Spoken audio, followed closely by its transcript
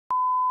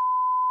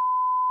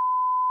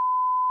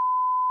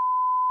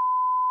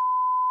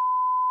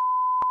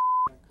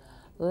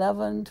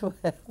11, 12,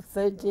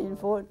 13,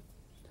 14.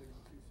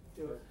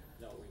 Do it.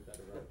 No, we've got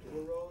to run.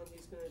 We're rolling.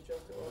 He's going to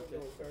jump to order.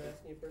 We'll start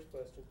asking you first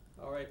question.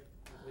 All right,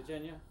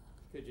 Virginia,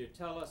 could you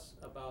tell us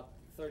about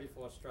the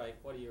 34th strike?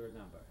 What do you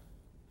remember?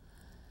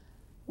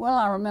 Well,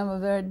 I remember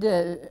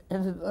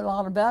a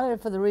lot about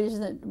it for the reason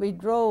that we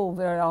drove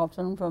very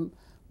often from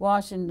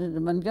Washington to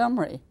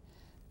Montgomery.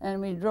 And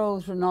we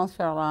drove through North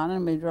Carolina,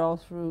 and we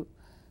drove through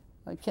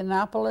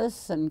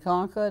Kannapolis and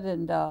Concord.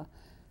 And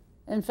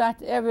in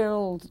fact, every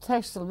little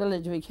textile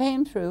village we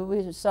came through,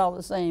 we saw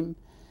the same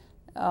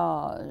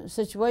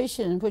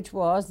situation, which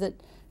was that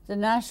the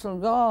National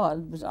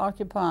Guard was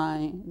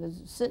occupying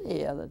the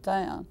city or the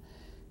town.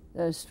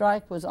 The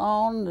strike was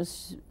on,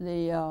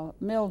 the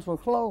mills were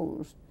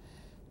closed.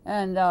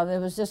 And there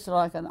was just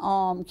like an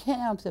armed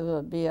camp. There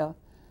would be a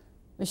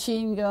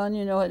machine gun,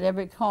 you know, at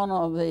every corner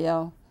of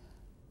the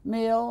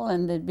mill,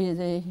 and there'd be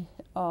the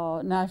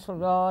National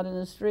Guard in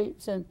the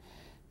streets. And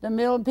the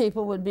mill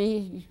people would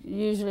be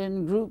usually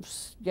in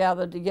groups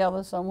gathered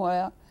together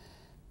somewhere.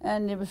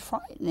 And it was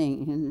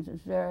frightening, and it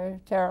was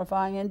very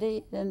terrifying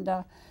indeed. And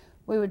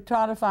we would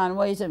try to find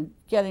ways of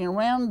getting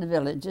around the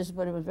villages,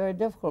 but it was very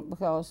difficult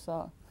because,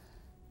 you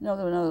know,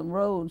 there were no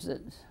roads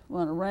that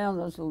went around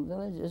those little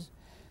villages.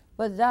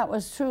 But that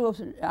was true.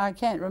 I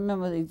can't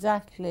remember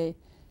exactly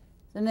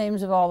the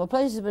names of all the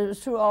places, but it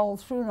was true all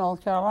through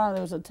North Carolina.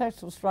 There was a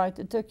textile strike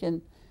that took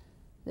in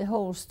the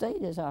whole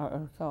state, as I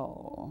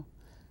recall.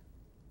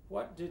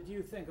 What did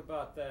you think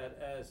about that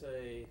as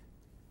a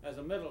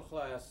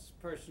middle-class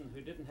person who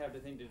didn't have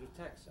anything to do with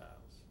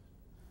textiles?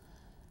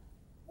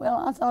 Well,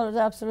 I thought it was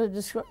absolutely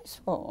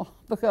disgraceful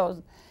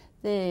because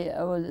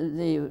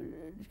the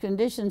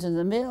conditions in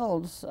the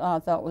mills I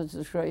thought was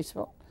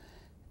disgraceful.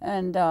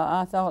 And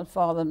I thought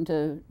for them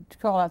to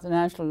call out the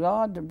National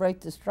Guard to break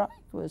the strike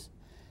was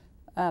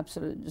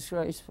absolutely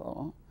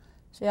disgraceful.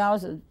 See, I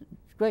was a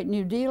great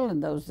New Deal in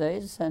those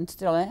days, and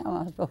still am,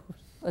 I suppose.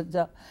 But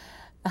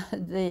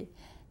the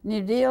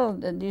New Deal,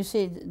 you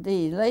see,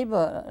 the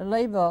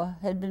labor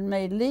had been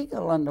made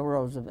legal under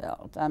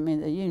Roosevelt. I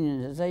mean, the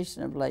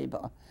unionization of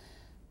labor.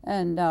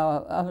 And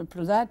up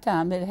to that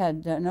time, it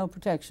had no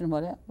protection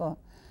whatever.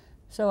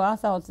 So I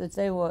thought that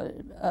they were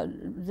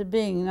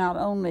being not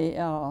only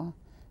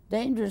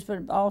dangerous,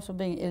 but also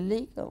being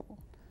illegal.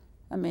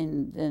 I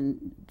mean,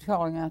 in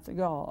calling out the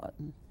Guard.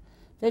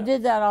 They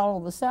did that all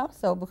over the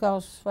South, though,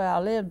 because where I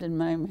lived in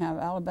Birmingham,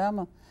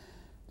 Alabama,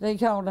 they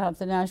called out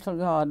the National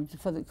Guard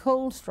for the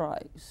coal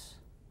strikes.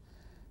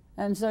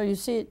 And so you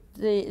see,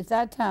 at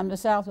that time, the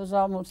South was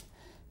almost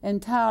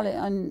entirely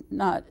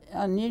not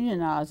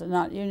ununionized, or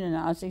not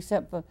unionized,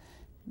 except for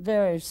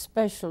very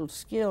special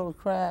skilled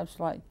crafts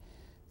like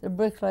the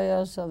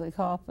bricklayers or the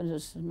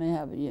carpenters may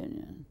have a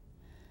union.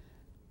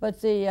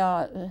 But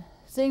the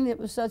thing that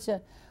was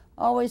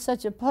always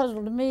such a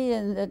puzzle to me,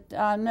 and that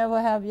I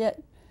never have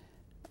yet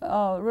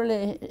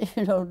really,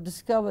 you know,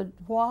 discovered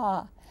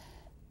why,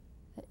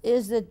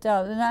 is that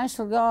the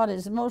National Guard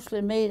is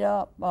mostly made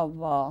up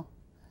of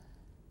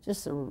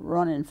just the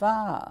running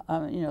file. I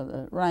mean, you know,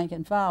 the rank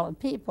and file of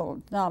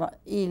people. It's not an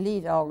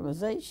elite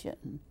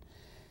organization.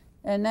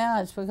 And now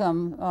it's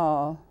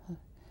become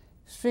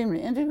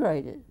extremely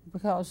integrated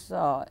because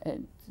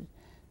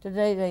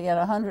today they get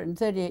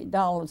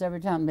 $138 every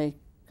time they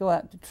go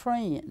out to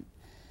train.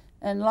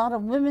 And a lot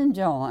of women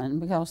join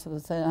because of the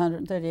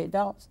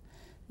 $138.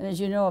 And as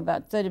you know,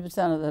 about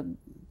 30% of the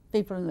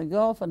people in the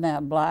Gulf are now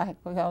black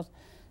because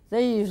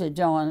they usually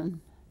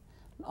join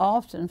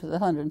often for the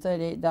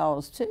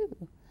 $138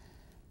 too.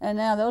 And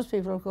now those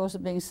people, of course, are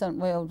being sent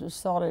way over to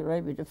Saudi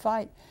Arabia to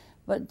fight.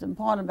 But the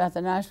point about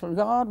the National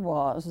Guard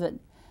was that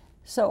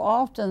so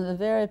often the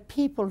very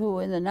people who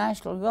were in the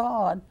National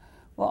Guard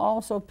were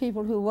also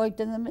people who worked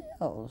in the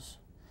mills.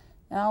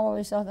 And I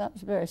always thought that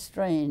was very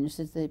strange,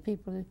 that the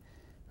people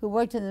who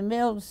worked in the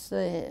mills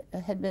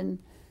had been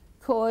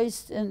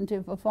coerced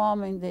into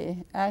performing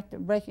the act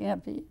of breaking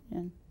up the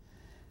union.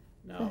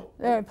 Now,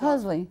 very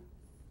puzzling.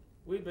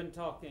 We've been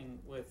talking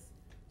with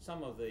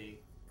some of the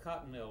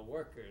cotton mill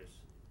workers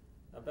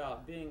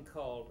about being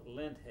called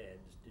lint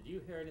heads. Did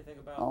you hear anything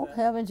about that? Oh,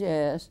 heavens,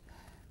 yes.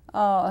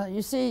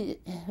 You see,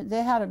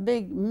 they had a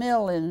big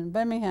mill in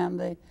Birmingham,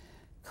 the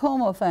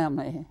Comer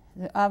family,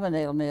 the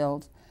Avondale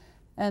mills,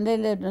 and they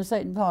lived in a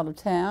certain part of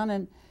town,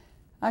 and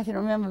I can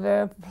remember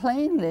very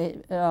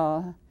plainly,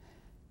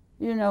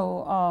 you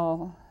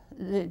know,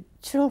 the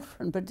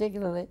children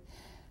particularly,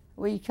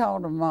 we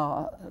called them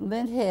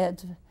lint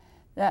heads.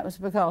 That was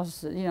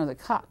because, you know, the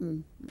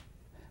cotton,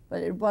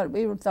 but what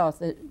we thought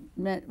that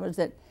meant was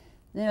that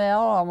nearly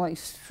all of them were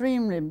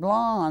extremely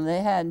blonde.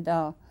 They had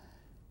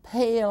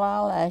pale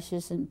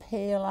eyelashes and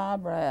pale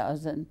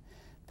eyebrows and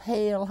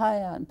pale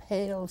hair and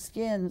pale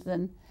skins.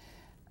 And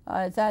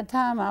at that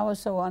time, I was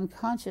so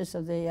unconscious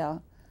of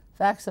the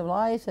facts of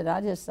life that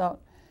I just thought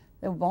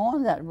they were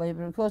born that way.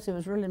 But of course, it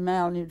was really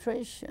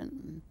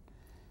malnutrition.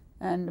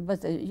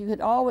 But you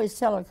could always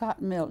tell a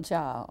cotton mill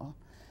child.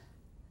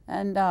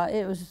 And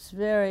it was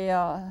very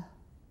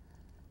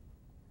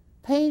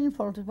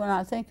painful when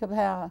I think of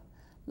how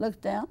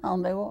looked down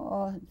on they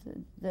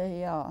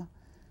were.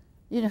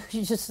 you know,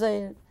 you just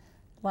say it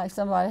like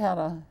somebody had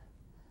a,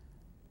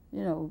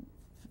 you know,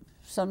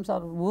 some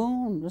sort of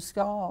wound, a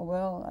scar.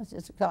 Well, that's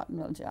just a cotton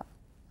mill job.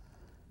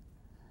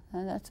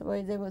 And that's the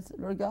way they were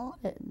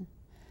regarded.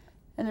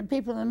 And the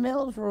people in the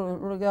mills were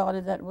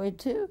regarded that way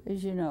too,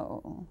 as you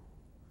know.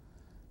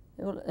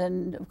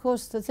 And of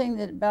course, the thing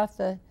that about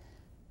the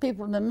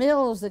people in the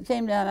mills that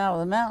came down out of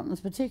the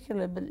mountains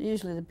particularly, but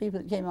usually the people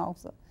that came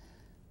off the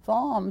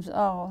farms,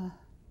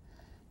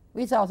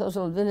 we thought those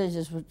little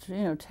villages were,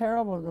 you know,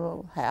 terrible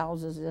little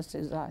houses just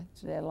as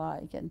they're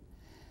like, and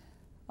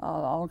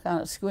all kind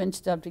of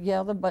squinched up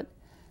together. But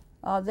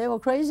they were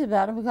crazy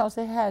about it because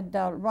they had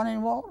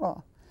running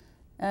water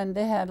and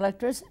they had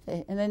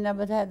electricity, and they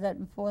never had that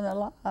before in their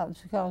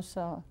lives because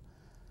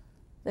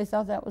they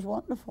thought that was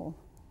wonderful.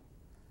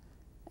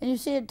 And you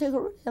see, it took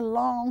a really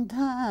long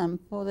time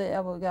before they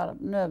ever got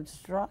a nerve to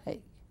strike.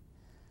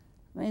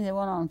 I mean, they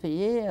went on for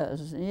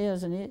years and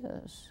years and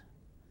years.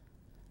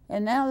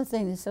 And now the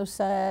thing that's so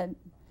sad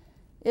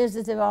is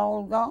that they've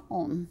all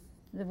gone.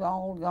 They've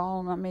all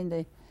gone. I mean,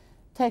 the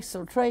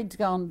textile trade's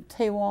gone to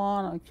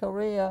Taiwan or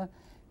Korea,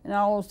 and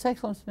all those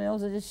textile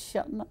mills are just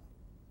shutting up.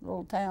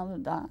 Little towns are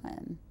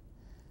dying.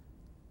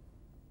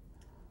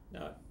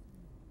 Now,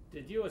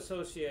 did you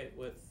associate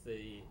with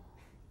the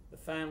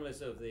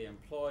families of the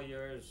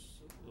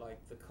employers, like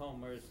the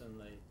Comers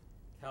and the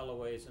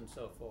Callaways and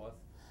so forth?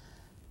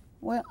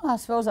 Well, I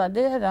suppose I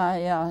did.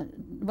 I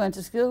went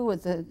to school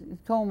with the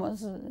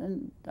Comers,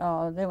 and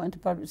they went to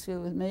public school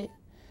with me.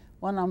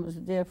 One of them was a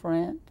dear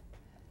friend.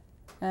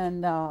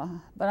 And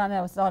but I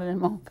never thought any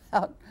more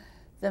about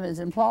them as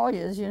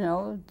employers, you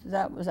know.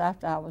 That was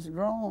after I was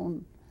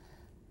grown.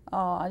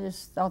 I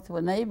just thought they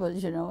were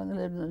neighbors, you know, and they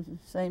lived in the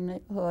same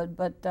neighborhood.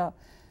 But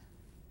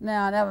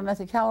now I never met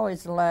the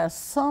Callaways the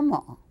last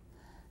summer,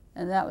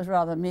 and that was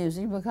rather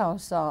amusing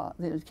because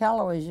the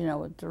Callaways, you know,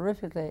 were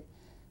terrifically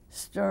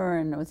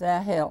stern with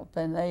their help,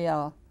 and they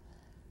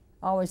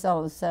always thought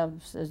of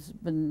themselves as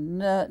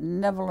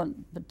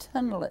benevolent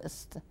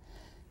paternalist.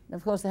 And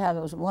of course, they have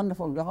those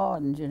wonderful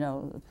gardens, you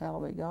know, the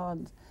Callaway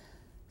Gardens.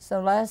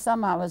 So last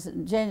summer, I was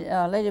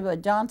Lady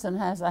Bird Johnson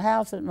has a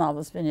house at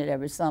Martha's Vineyard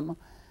every summer.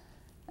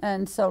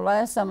 And so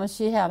last summer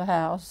she had a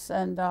house,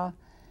 and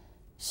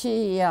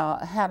she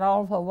had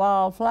all of her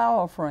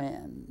wildflower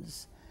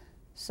friends.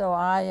 So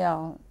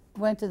I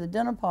went to the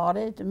dinner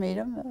party to meet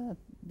them, a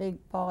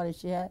big party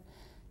she had.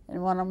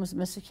 And one of them was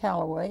Mr.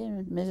 Callaway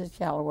and Mrs.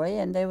 Callaway,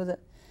 and they were the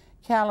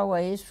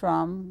Callaways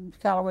from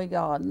Callaway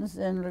Gardens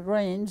in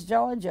LaGrange,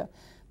 Georgia.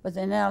 But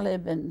they now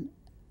live in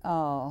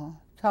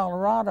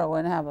Colorado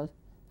and have a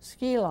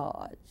ski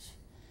lodge.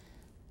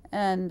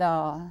 And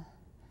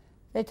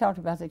they talked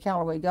about the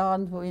Callaway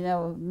Gardens, but we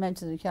never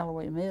mentioned the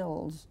Callaway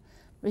Mills.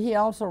 But he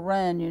also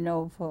ran, you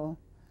know, for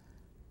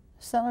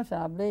senator,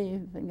 I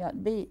believe, and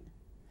got beat.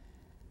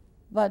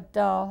 But,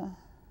 well,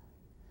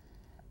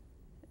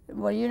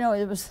 you know,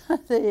 it was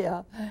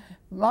the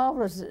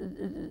marvelous,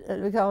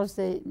 because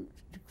the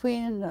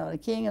Queen, the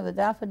King of the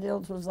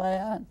Daffodils was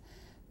there. And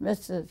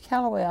Mr.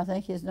 Callaway, I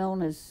think, is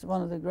known as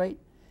one of the great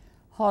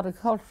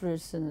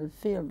horticulturists in the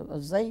field of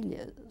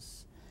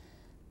azaleas.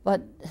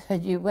 But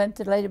you went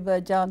to Lady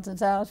Bird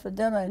Johnson's house for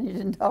dinner and you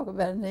didn't talk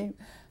about anything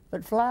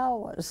but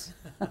flowers.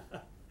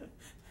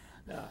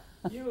 Now,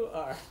 you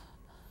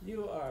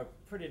are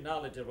pretty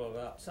knowledgeable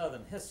about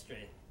Southern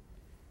history.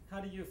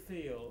 How do you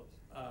feel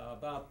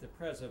about the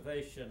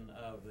preservation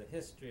of the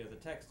history of the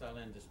textile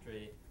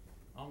industry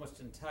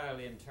almost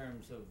entirely in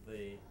terms of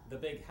the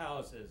big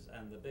houses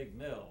and the big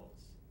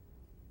mills?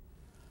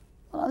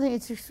 Well, I think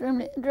it's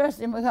extremely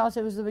interesting because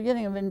it was the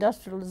beginning of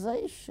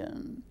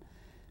industrialization.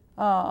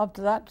 Up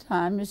to that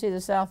time, you see,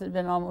 the South had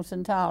been almost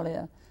entirely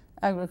an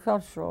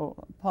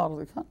agricultural part of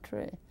the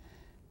country.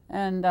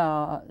 And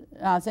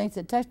I think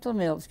the textile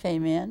mills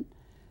came in,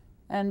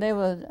 and they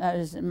were,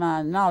 as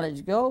my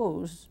knowledge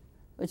goes,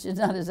 which is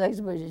not as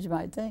expert as you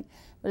might think,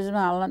 but as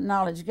my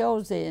knowledge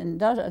goes,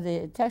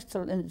 the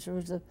textile industry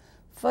was the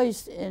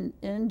first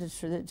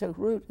industry that took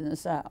root in the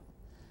South.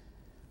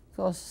 Of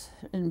course,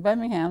 in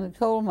Birmingham, the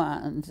coal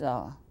mines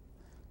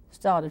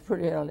started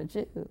pretty early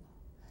too.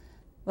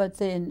 But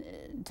the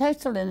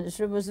textile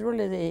industry was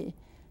really the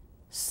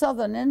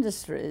southern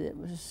industry that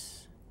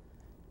was,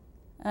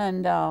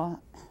 and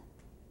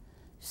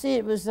see,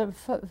 it was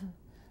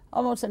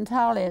almost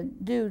entirely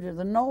due to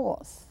the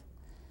North.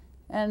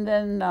 And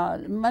then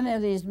many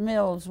of these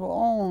mills were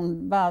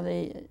owned by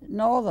the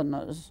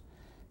Northerners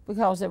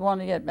because they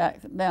wanted to get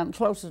back down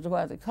closer to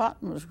where the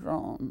cotton was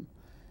grown.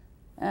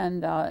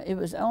 And it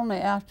was only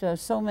after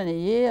so many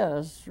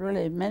years,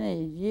 really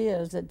many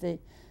years, that the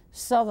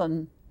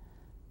Southern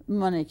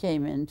money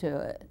came into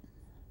it.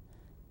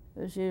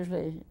 It was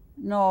usually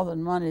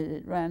Northern money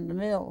that ran the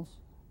mills.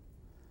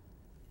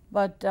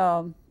 But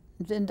the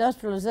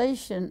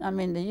industrialization, I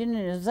mean the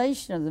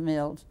unionization of the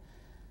mills,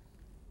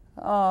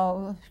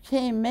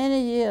 came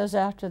many years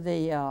after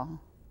the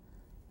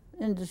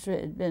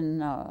industry had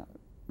been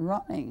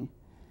running.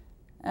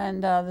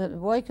 And the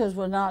workers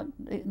were not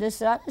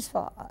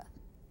dissatisfied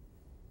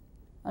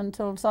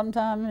until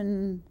sometime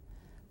in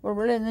Well,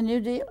 really in the New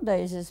Deal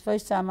days, it's the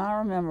first time I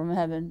remember them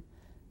having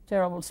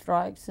terrible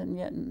strikes and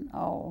getting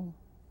all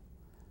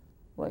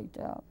waked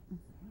up.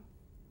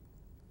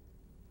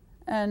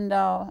 And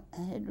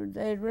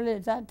they really,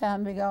 at that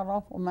time, they got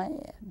awful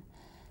mad.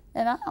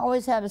 And I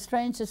always had a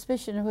strange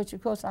suspicion, which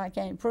of course I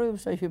can't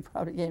prove, so you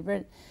probably can't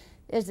prove it,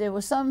 is there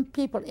were some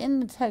people in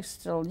the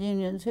textile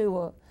unions who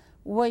were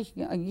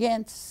working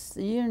against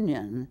the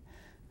union,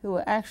 who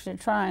were actually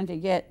trying to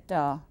get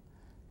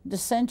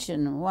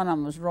dissension. One of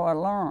them was Roy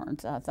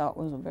Lawrence, I thought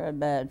was a very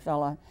bad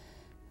fellow,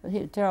 but he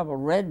was a terrible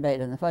redbait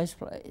in the first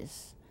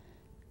place.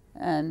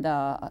 And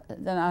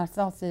then I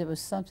thought there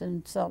was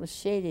something sort of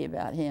shady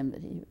about him,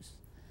 that he was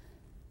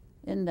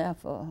in there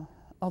for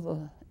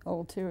other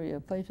ulterior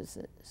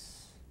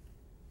purposes.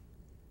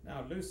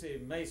 Now,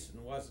 Lucy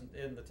Mason wasn't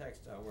in the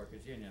Textile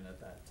Workers Union at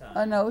that time.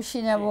 Oh, no,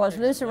 she never was.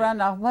 Lucy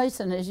Randolph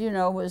Mason, as you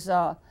know, was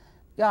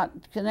got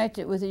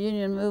connected with the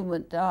union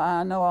movement.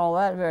 I know all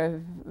that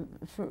very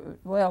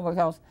well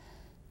because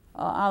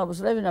I was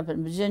living up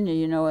in Virginia,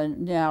 you know,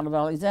 out of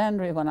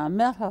Alexandria when I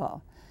met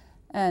her.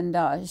 And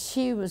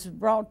she was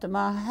brought to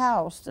my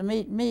house to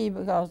meet me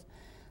because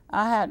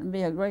I happened to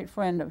be a great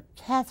friend of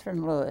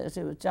Catherine Lewis,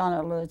 who was John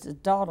L. Lewis's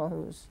daughter,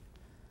 who was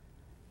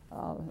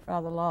a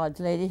rather large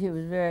lady, who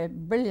was a very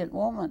brilliant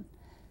woman.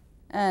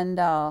 And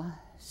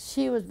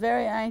she was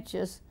very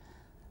anxious.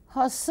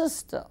 Her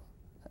sister,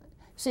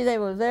 see, they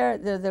were there,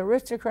 the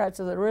aristocrats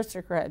of the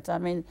aristocrats. I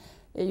mean,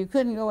 you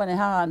couldn't go any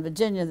higher in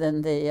Virginia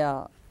than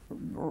the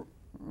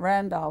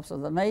Randolphs or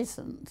the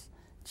Masons.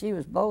 She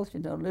was both, you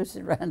know,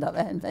 Lucy Randolph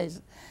and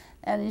Mason.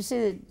 And you see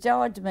that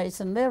George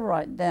Mason lived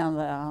right down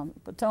there on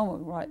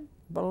Potomac, right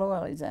below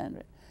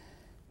Alexandria.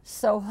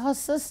 So her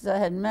sister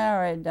had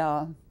married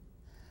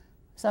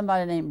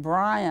somebody named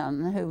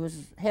Bryan, who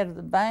was head of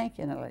the bank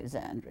in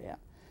Alexandria.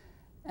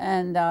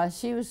 And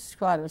she was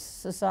quite a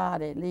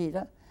society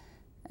leader.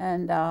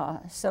 And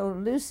so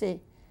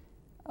Lucy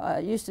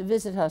used to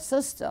visit her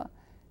sister,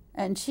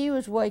 and she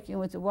was working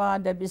with the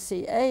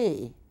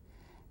YWCA.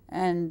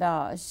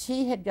 And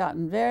she had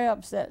gotten very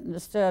upset and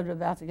disturbed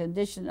about the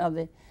condition of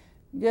the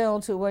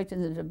girls who worked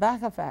in the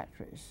tobacco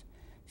factories.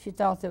 She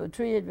thought they were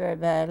treated very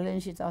badly,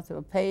 and she thought they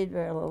were paid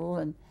very little.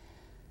 And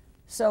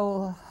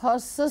so her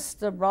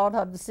sister brought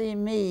her to see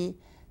me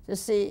to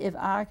see if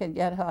I could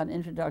get her an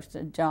introduction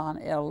to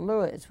John L.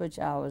 Lewis, which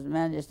I was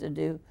managed to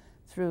do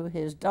through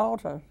his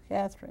daughter,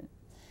 Catherine.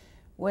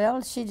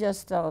 Well, she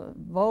just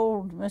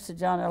bowled Mr.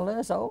 John L.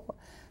 Lewis over,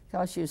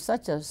 because she was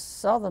such a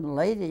Southern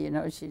lady, you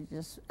know. She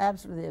just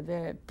absolutely a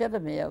very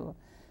epitome of a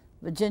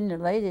Virginia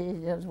lady.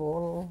 She just wore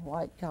little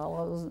white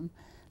collars and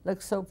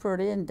looked so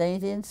pretty and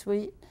dainty and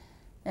sweet.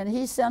 And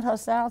he sent her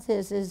south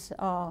as his,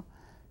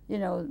 you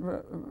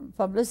know,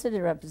 publicity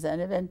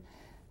representative.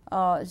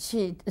 And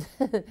she,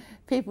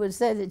 people would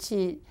say that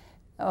she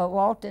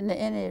walked into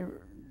any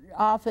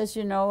office,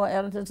 you know,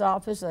 editor's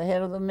office, the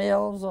head of the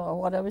mills or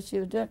whatever she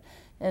was doing,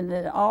 and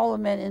then all the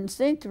men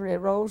instinctively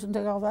rose and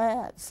took off their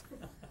hats.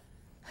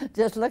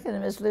 Just looking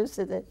at Miss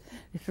Lucy, they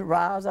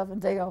rise up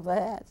and take off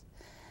their hats.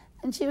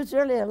 And she was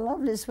really a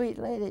lovely, sweet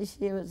lady.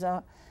 She was,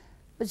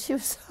 but she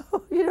was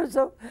so, you know,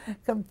 so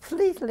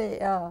completely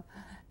out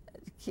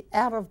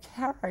of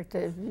character,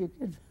 if you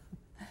could.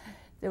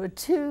 There were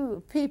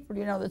two people,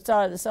 you know, that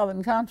started the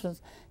Southern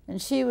Conference,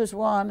 and she was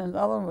one, and the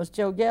other one was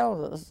Joe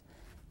Gelders.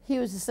 He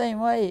was the same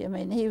way. I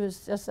mean, he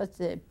was just such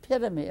the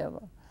epitome of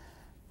a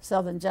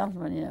Southern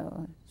gentleman, you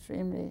know,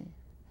 extremely.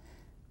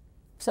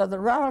 So the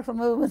radical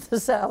movement in the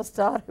South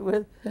started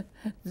with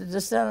the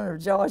descendant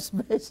of George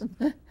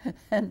Mason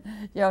and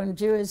young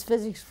Jewish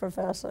physics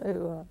professor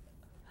who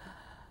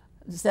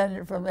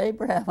descended from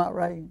Abraham, I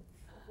reckon.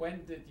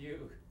 When did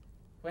you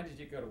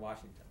go to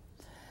Washington?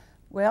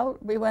 Well,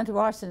 we went to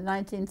Washington in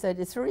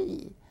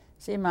 1933.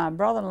 See, my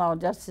brother-in-law,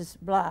 Justice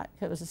Black,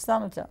 who was a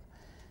senator.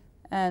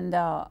 And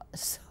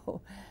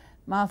so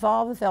my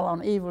father fell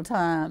on evil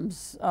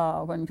times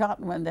when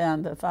cotton went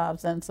down to 5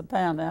 cents a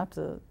pound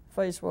after the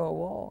First World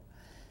War.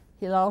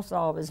 He lost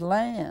all of his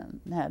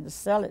land and had to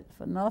sell it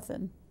for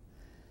nothing.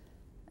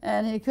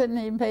 And he couldn't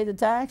even pay the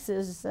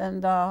taxes.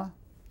 And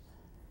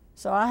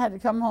so I had to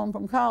come home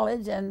from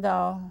college, and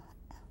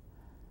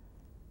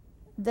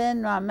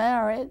then I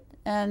married,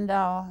 and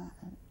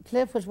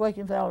Cliff was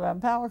working for the Alabama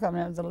Power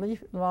Company as the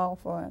law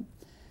firm.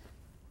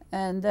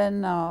 And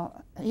then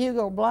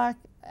Hugo Black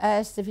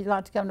asked if he'd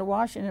like to come to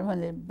Washington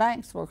when the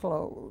banks were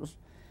closed.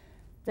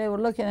 They were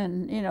looking,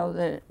 and you know,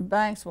 the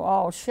banks were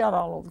all shut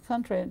all over the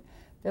country, and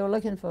they were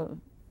looking for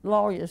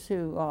lawyers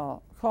who,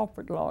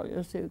 corporate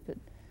lawyers who could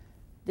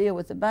deal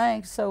with the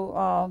banks.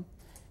 So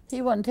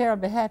he wasn't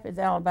terribly happy at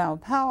the Alabama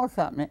Power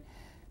Company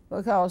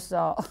because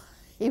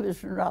he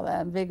was in a rather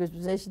ambiguous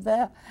position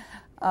there.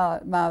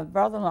 My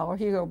brother-in-law,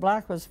 Hugo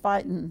Black, was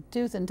fighting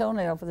tooth and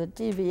toenail for the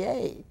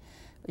TVA.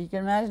 You can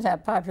imagine how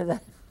popular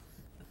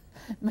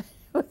that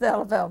with the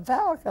Alabama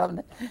Power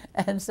Company.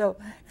 And so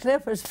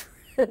Cliff was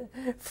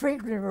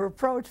frequently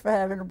reproached for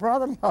having a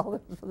brother-in-law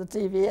for the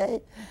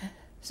TVA.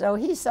 So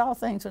he saw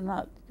things were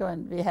not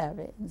going to be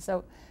happy. And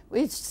so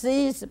we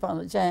seized upon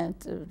the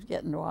chance of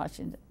getting to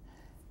Washington.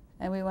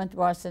 And we went to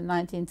Washington in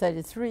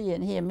 1933,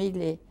 and he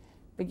immediately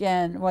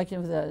began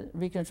working with the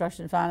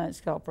Reconstruction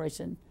Finance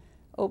Corporation,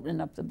 opening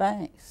up the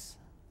banks.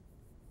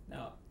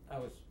 Now, I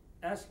was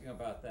asking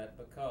about that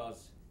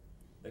because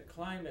the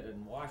climate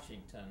in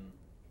Washington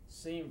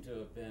seemed to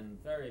have been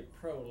very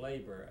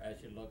pro-labor as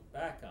you look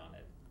back on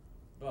it,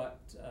 but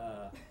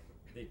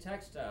the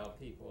textile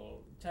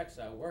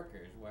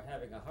workers were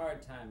having a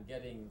hard time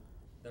getting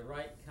the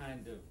right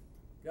kind of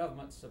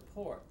government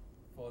support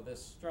for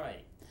this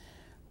strike.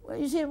 Well,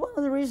 you see, one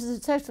of the reasons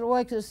the textile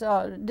workers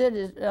did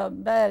as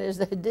bad as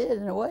they did,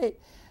 in a way,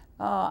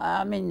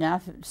 I mean, I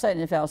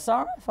certainly felt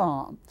sorry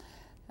for them.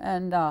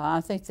 And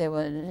I think they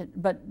were,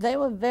 but they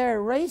were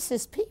very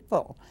racist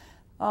people.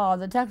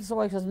 The textile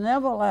workers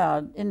never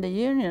allowed in the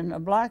union a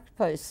black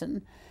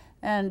person,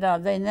 and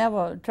they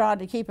never tried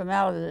to keep him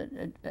out of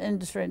the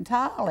industry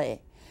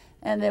entirely.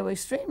 And they were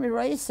extremely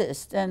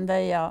racist, and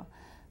they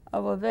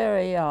were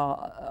very,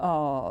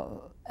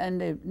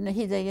 and they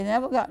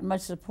never got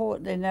much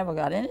support. They never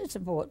got any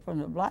support from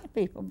the black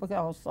people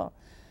because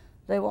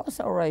they were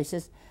so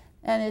racist.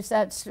 And it's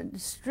that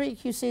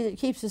streak you see that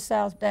keeps the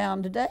South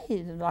down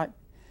today, like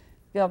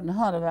Governor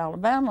Hunt of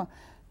Alabama.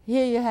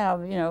 Here you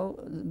have, you know,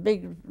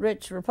 big,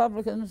 rich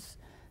Republicans,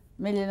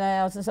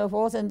 millionaires and so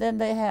forth, and then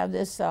they have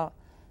this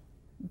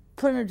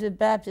primitive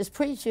Baptist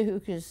preacher who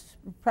is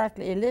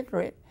practically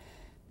illiterate,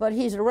 but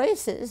he's a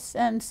racist,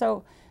 and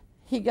so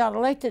he got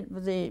elected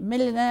with the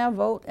millionaire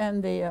vote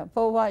and the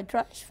poor white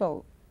trash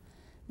vote.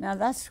 Now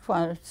that's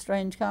quite a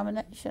strange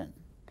combination,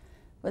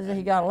 but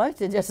he got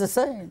elected just the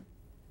same.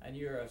 And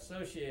you're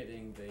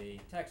associating the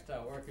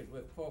textile workers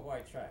with poor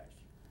white trash.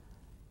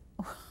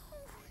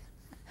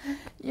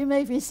 You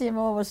make me seem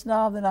more of a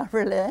snob than I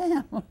really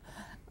am.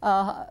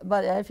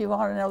 But if you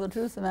want to know the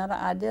truth of the matter,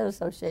 I did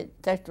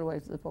associate textile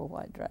workers with poor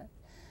white trash.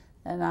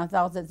 And I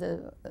thought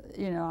that,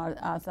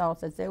 I thought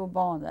that they were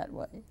born that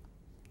way.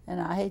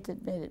 And I hate to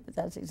admit it, but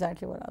that's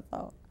exactly what I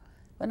thought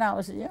when I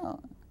was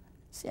young.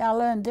 See, I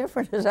learned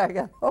different as I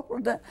got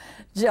older.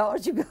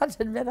 George, you got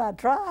to admit I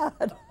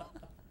tried.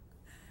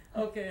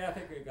 Okay, I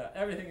think we've got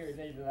everything we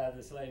needed out of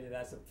this lady.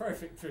 That's a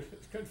perfect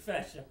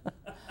confession.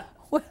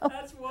 Well,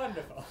 that's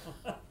wonderful.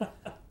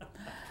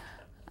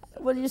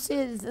 Well, you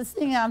see, the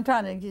thing I'm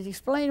trying to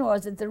explain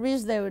was that the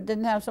reason they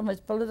didn't have so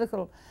much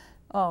political,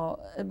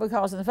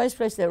 because in the first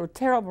place they were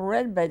terrible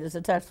red-baiters,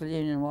 the textile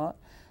union was.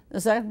 In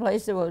the second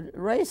place, they were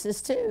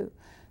racist too.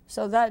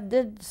 So that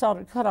did sort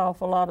of cut off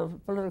a lot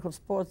of political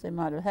support they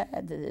might have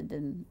had that they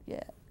didn't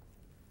get.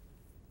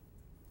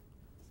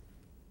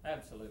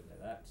 Absolutely,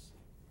 that's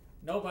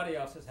nobody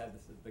else has had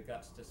the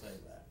guts to say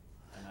that.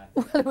 And I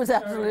Well, think it was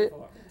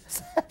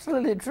it's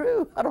absolutely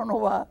true. I don't know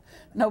why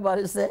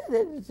nobody said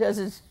it. It's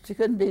just it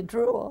couldn't be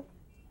truer.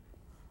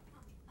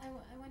 I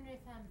wonder if,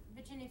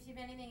 Virginia, if you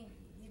have anything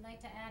you'd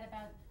like to add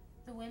about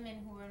the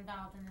women who were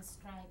involved in the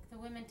strike, the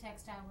women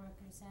textile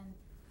workers and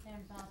their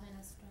involvement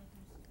as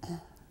strikers.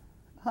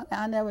 Honey,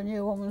 I never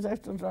knew a woman's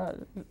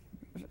textile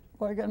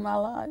work in my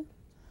life.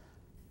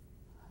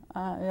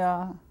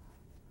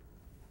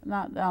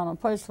 Not on a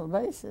personal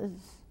basis.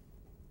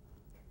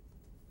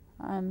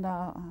 And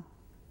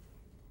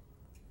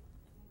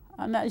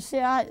you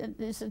see,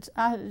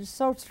 it's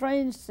so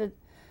strange to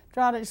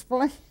try to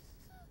explain.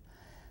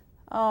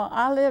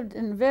 I lived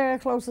in very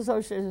close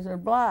associations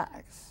with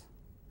blacks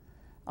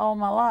all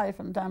my life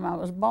from the time I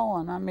was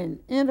born. I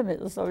mean,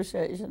 intimate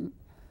association.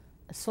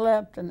 I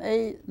slept and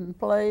ate and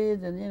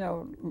played and, you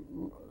know,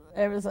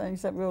 everything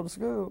except go to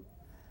school.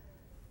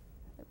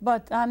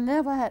 But I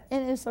never had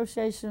any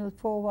association with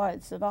poor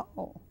whites at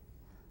all.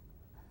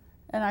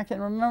 And I can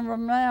remember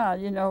them now,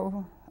 you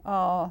know,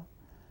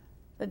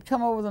 they'd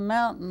come over the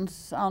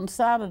mountains on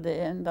Saturday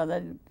and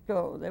they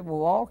were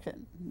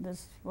walking.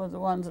 This was the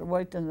ones that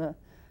worked in the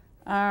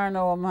iron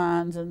ore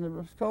mines and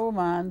the coal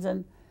mines,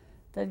 and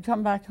they'd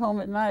come back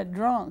home at night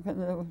drunk and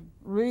they were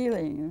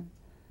reeling.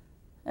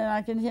 And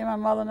I can hear my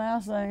mother now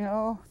saying,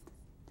 oh,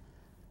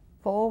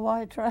 poor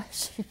white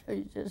trash,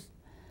 you just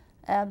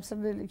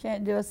absolutely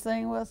can't do a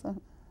thing with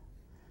them.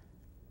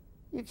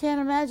 You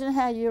can't imagine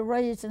how you're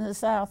raised in the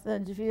South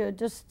that if you're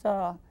just,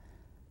 you're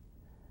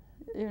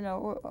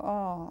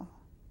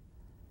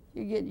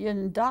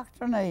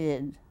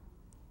indoctrinated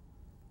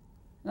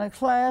in a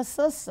class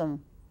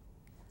system.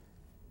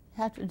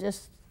 You have to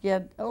just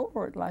get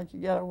over it like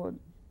you get over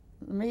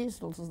the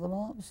measles or the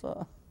mumps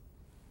or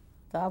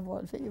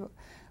typhoid fever.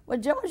 Well,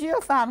 George, you're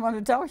a fine one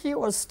to talk. You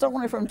was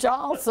Stoney from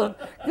Charleston.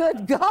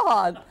 Good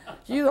God.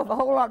 You have a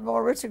whole lot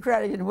more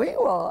aristocratic than we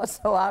were,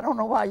 so I don't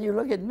know why you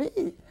look at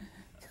me.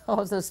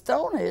 Because the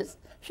Stoneys,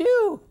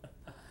 phew.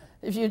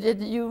 If you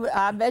didn't,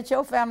 I bet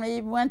your family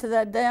even went to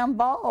that damn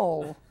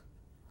ball.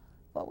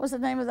 What was the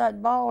name of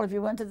that ball? If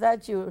you went to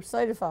that, you were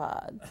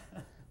certified.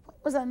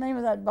 What was the name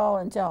of that ball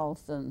in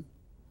Charleston?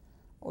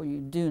 Oh, you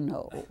do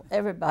know.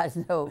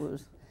 Everybody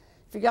knows.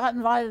 If you got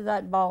invited to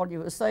that ball, you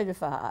were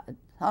certified.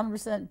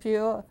 100%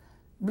 pure,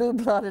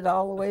 blue-blooded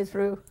all the way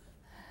through.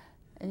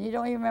 And you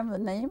don't even remember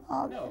the name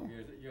of it? No,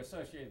 you're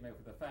associating me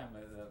with the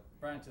family, the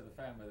branch of the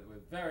family that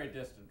was very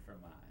distant from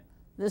mine.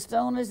 The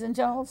Stoneys in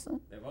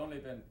Charleston? They've only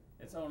been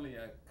It's only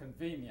a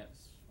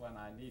convenience when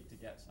I need to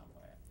get somewhere.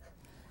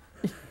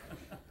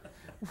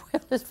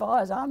 Well, as far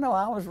as I know,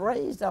 I was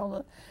raised on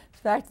the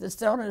fact that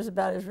Stoner is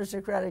about as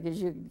aristocratic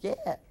as you could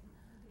get.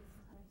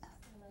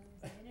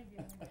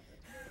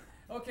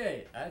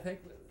 Okay, I think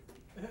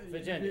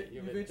Virginia,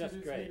 you've been just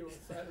introduced great. me to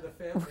a side of the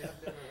family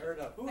I've never heard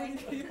of. Who are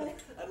these people?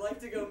 I'd like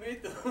to go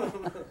meet them.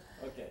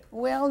 Okay.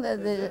 Well,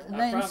 the I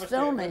name promise you it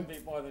Stoney. wouldn't be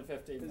more than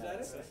 15 Is that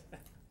minutes. it?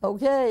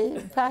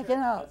 Okay, packing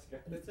up. That's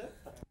good. That's it?